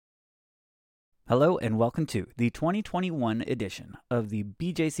Hello and welcome to the 2021 edition of the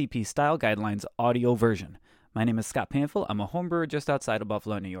BJCP Style Guidelines audio version. My name is Scott Panfil. I'm a homebrewer just outside of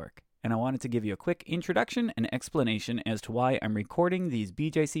Buffalo, New York, and I wanted to give you a quick introduction and explanation as to why I'm recording these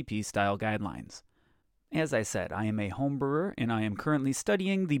BJCP Style Guidelines. As I said, I am a homebrewer and I am currently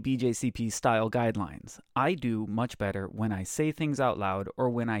studying the BJCP Style Guidelines. I do much better when I say things out loud or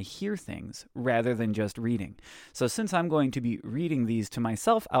when I hear things rather than just reading. So since I'm going to be reading these to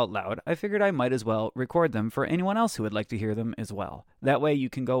myself out loud, I figured I might as well record them for anyone else who would like to hear them as well. That way you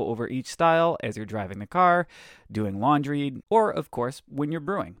can go over each style as you're driving the car, doing laundry, or of course when you're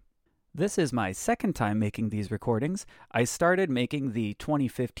brewing. This is my second time making these recordings. I started making the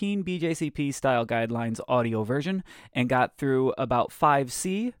 2015 BJCP Style Guidelines audio version and got through about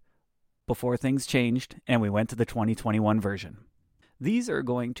 5C before things changed and we went to the 2021 version. These are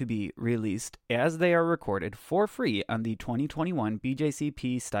going to be released as they are recorded for free on the 2021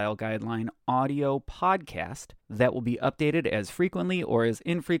 BJCP Style Guideline audio podcast that will be updated as frequently or as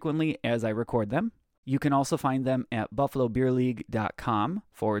infrequently as I record them. You can also find them at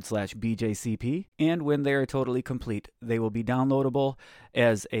buffalobeerleague.com/BJCP, and when they are totally complete, they will be downloadable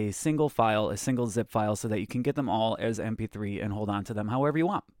as a single file, a single zip file, so that you can get them all as MP3 and hold on to them however you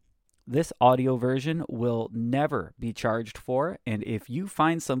want. This audio version will never be charged for, and if you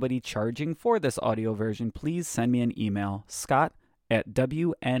find somebody charging for this audio version, please send me an email,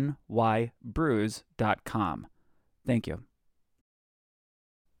 scott@wnybrews.com. Thank you.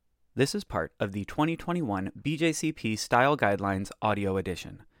 This is part of the 2021 BJCP Style Guidelines audio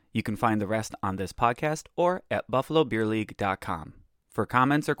edition. You can find the rest on this podcast or at buffalobeerleague.com. For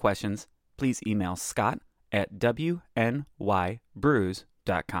comments or questions, please email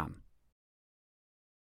scott@wnybrews.com.